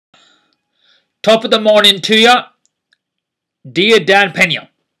Top of the morning to ya, dear Dan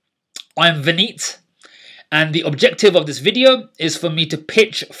Pena. I'm Vineet, and the objective of this video is for me to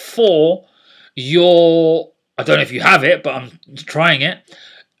pitch for your, I don't know if you have it, but I'm trying it,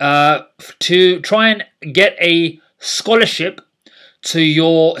 to try and get a scholarship to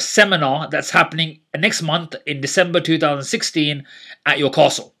your seminar that's happening next month in December 2016 at your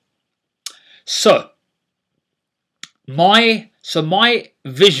castle. So my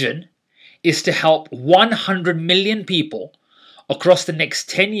vision is to help 100 million people across the next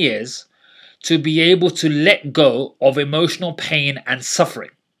 10 years to be able to let go of emotional pain and suffering.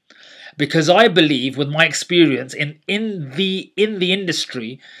 Because I believe, with my experience in the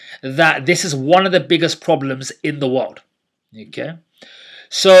industry, that this is one of the biggest problems in the world. Okay,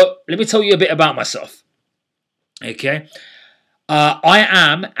 so let me tell you a bit about myself. Okay, I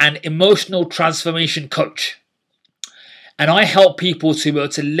am an emotional transformation coach, and I help people to be able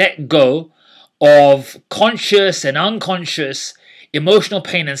to let go of conscious and unconscious emotional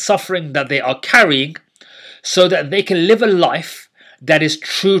pain and suffering that they are carrying, so that they can live a life that is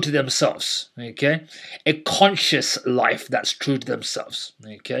true to themselves. Okay, a conscious life that's true to themselves.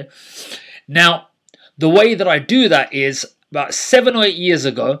 Okay, now the way that I do that is, about 7 or 8 years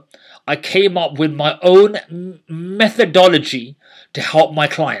ago, I came up with my own methodology to help my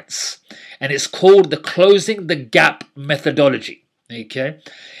clients, and it's called the Closing the Gap methodology. Okay,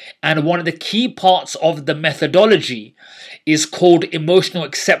 and one of the key parts of the methodology is called emotional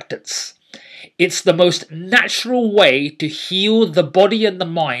acceptance. It's the most natural way to heal the body and the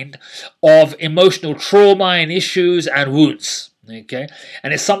mind of emotional trauma and issues and wounds. Okay,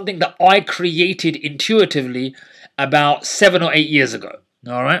 and it's something that I created intuitively about 7 or 8 years ago.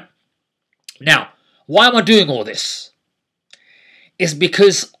 All right. Now, why am I doing all this? It's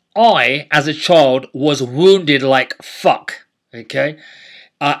because I, as a child, was wounded like fuck. Okay.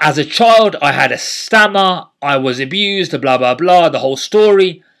 As a child, I had a stammer, I was abused, blah, blah, blah, the whole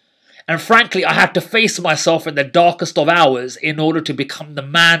story. And frankly, I had to face myself in the darkest of hours in order to become the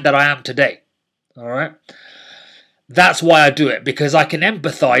man that I am today. All right. That's why I do it, because I can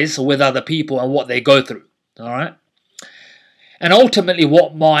empathize with other people and what they go through. All right. And ultimately,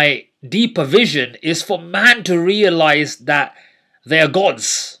 what my deeper vision is for man to realize that they are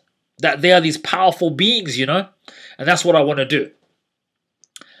gods, that they are these powerful beings, you know, and that's what I want to do.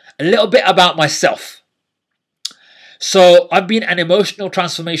 A little bit about myself. So I've been an emotional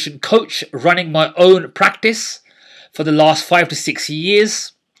transformation coach running my own practice for the last 5 to 6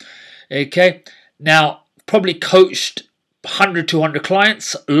 years. Okay, now probably coached 100, 200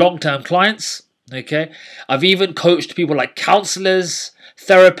 clients, long-term clients. Okay, I've even coached people like counselors,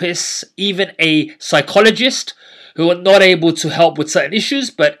 therapists, even a psychologist who are not able to help with certain issues,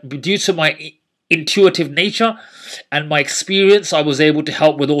 but due to my intuitive nature and my experience, I was able to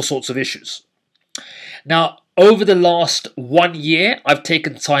help with all sorts of issues. Now, over the last 1 year, I've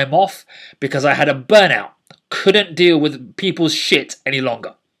taken time off because I had a burnout. Couldn't deal with people's shit any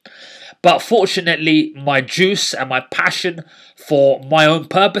longer. But fortunately, my juice and my passion for my own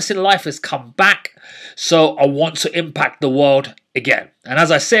purpose in life has come back. So I want to impact the world again. And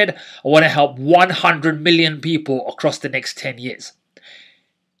as I said, I want to help 100 million people across the next 10 years.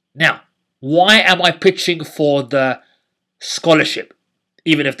 Now, why am I pitching for the scholarship?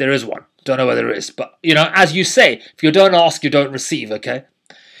 Even if there is one. Don't know whether there is. But, you know, as you say, if you don't ask, you don't receive, okay?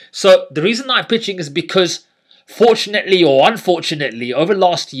 So the reason that I'm pitching is because, fortunately or unfortunately, over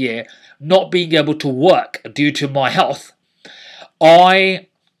last year, not being able to work due to my health, I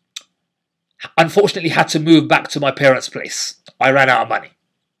unfortunately had to move back to my parents' place. I ran out of money.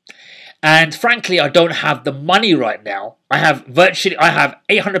 And frankly, I don't have the money right now. I have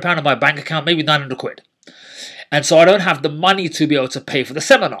 £800 in my bank account, maybe 900 quid. And so I don't have the money to be able to pay for the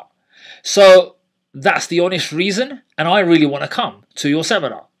seminar. So that's the honest reason. And I really want to come to your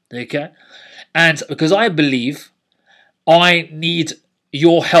seminar. Okay. And because I believe I need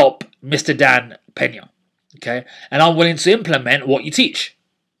your help, Mr. Dan Pena. Okay. And I'm willing to implement what you teach.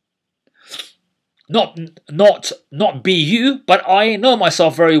 Not be you, but I know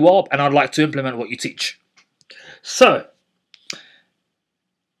myself very well, and I'd like to implement what you teach. So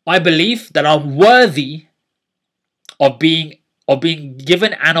I believe that I'm worthy of being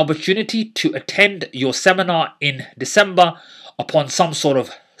given an opportunity to attend your seminar in December upon some sort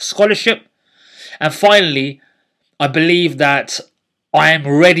of scholarship. And finally, I believe that I am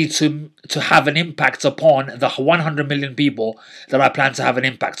ready to have an impact upon the 100 million people that I plan to have an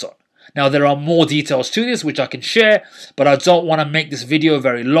impact on. Now, there are more details to this which I can share, but I don't want to make this video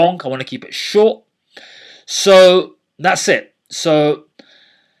very long. I want to keep it short. So that's it. So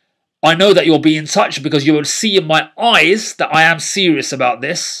I know that you'll be in touch because you will see in my eyes that I am serious about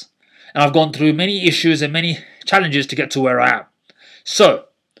this. And I've gone through many issues and many challenges to get to where I am. So,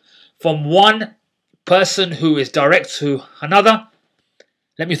 from one person who is direct to another,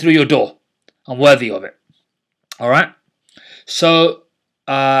 let me through your door. I'm worthy of it. All right? So,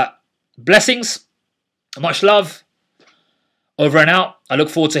 blessings, much love, over and out. I look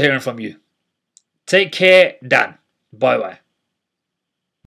forward to hearing from you. Take care, Dan. Bye-bye.